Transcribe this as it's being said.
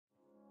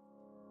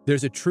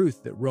There's a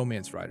truth that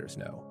romance writers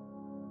know.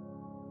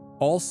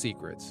 All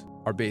secrets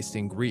are based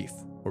in grief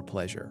or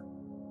pleasure.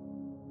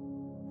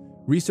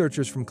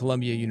 Researchers from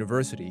Columbia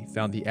University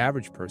found the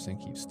average person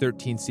keeps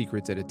 13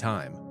 secrets at a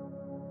time,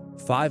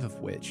 5 of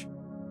which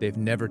they've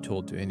never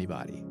told to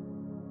anybody.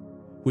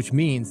 Which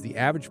means the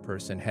average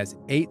person has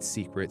 8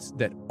 secrets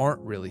that aren't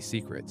really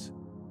secrets.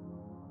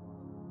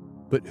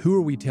 But who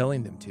are we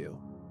telling them to?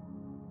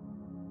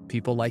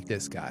 People like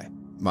this guy.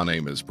 My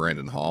name is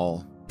Brandon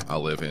Hall. I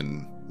live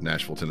in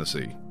Nashville,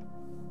 Tennessee.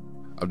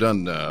 I've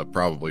done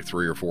probably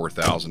 3,000 or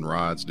 4,000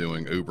 rides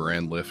doing Uber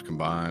and Lyft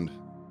combined.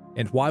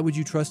 And why would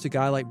you trust a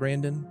guy like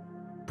Brandon?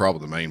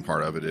 Probably the main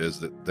part of it is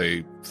that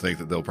they think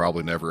that they'll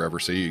probably never ever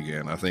see you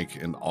again. I think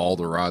in all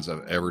the rides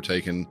I've ever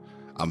taken,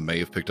 I may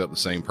have picked up the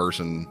same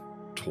person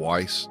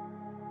twice.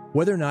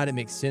 Whether or not it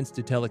makes sense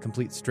to tell a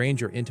complete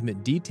stranger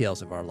intimate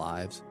details of our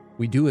lives,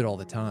 we do it all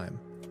the time.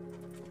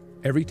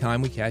 Every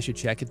time we cash a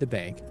check at the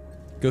bank,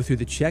 go through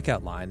the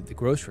checkout line at the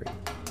grocery,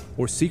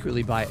 or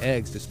secretly buy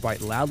eggs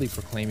despite loudly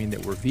proclaiming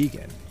that we're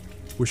vegan,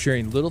 we're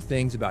sharing little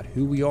things about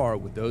who we are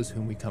with those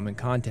whom we come in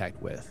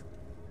contact with.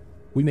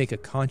 We make a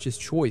conscious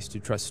choice to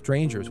trust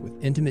strangers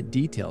with intimate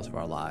details of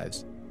our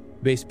lives,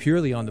 based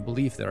purely on the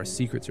belief that our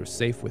secrets are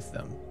safe with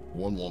them.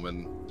 One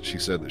woman, she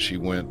said that she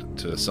went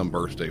to some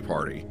birthday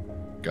party,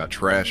 got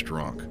trash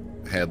drunk,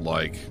 had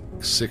like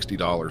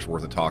 $60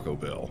 worth of Taco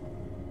Bell,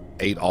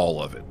 ate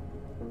all of it.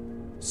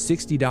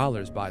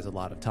 $60 buys a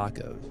lot of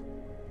tacos.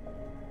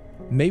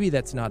 Maybe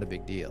that's not a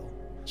big deal.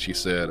 She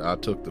said, I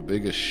took the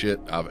biggest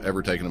shit I've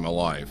ever taken in my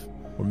life.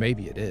 Or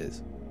maybe it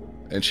is.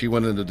 And she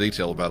went into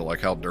detail about it,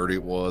 like how dirty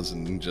it was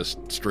and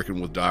just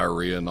stricken with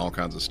diarrhea and all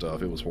kinds of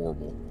stuff. It was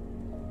horrible.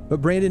 But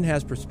Brandon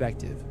has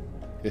perspective.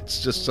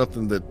 It's just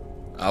something that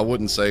I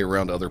wouldn't say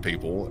around other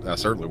people. I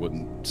certainly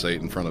wouldn't say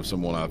it in front of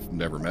someone I've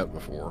never met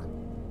before.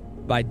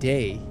 By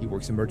day, he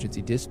works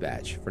emergency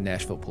dispatch for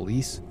Nashville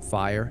police,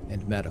 fire,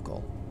 and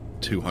medical.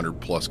 200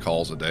 plus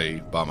calls a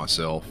day by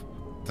myself.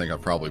 I think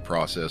I've probably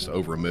processed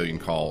over 1 million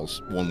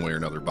calls one way or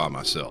another by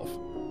myself.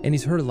 And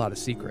he's heard a lot of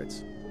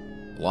secrets.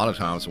 A lot of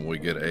times when we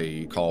get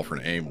a call for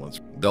an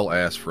ambulance, they'll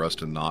ask for us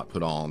to not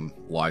put on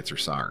lights or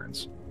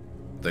sirens.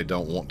 They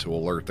don't want to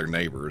alert their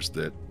neighbors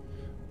that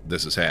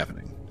this is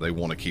happening. They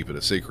want to keep it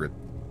a secret.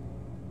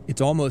 It's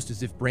almost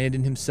as if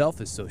Brandon himself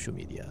is social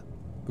media,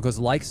 because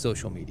like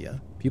social media,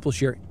 people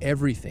share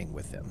everything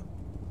with him,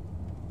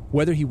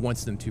 whether he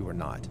wants them to or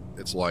not.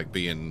 It's like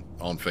being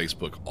on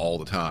Facebook all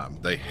the time.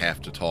 They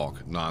have to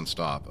talk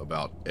nonstop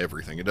about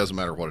everything. It doesn't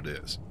matter what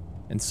it is.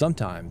 And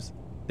sometimes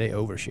they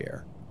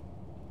overshare.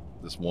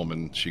 This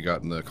woman, she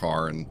got in the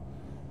car and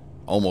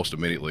almost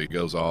immediately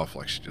goes off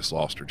like she just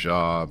lost her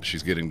job.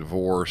 She's getting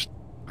divorced.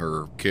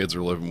 Her kids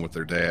are living with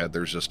their dad.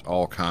 There's just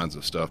all kinds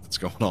of stuff that's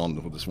going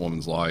on with this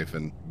woman's life,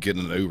 and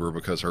getting an Uber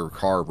because her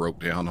car broke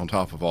down on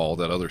top of all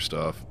that other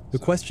stuff. The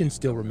question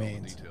still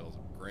remains.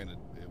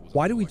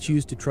 Why do we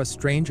choose to trust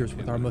strangers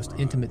with our most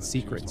intimate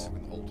secrets?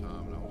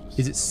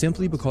 Is it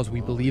simply because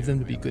we believe them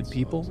to be good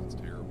people?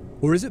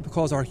 Or is it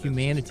because our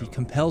humanity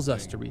compels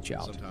us to reach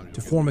out, to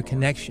form a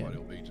connection,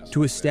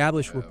 to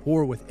establish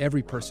rapport with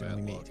every person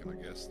we meet?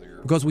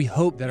 Because we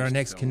hope that our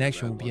next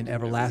connection will be an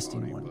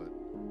everlasting one.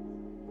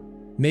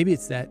 Maybe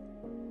it's that,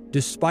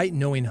 despite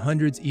knowing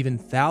hundreds, even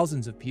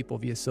thousands of people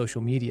via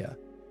social media,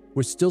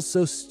 we're still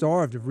so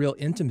starved of real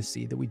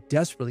intimacy that we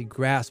desperately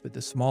grasp at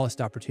the smallest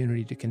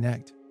opportunity to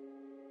connect.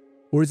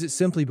 Or is it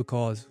simply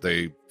because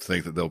they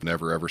think that they'll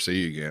never ever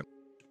see you again?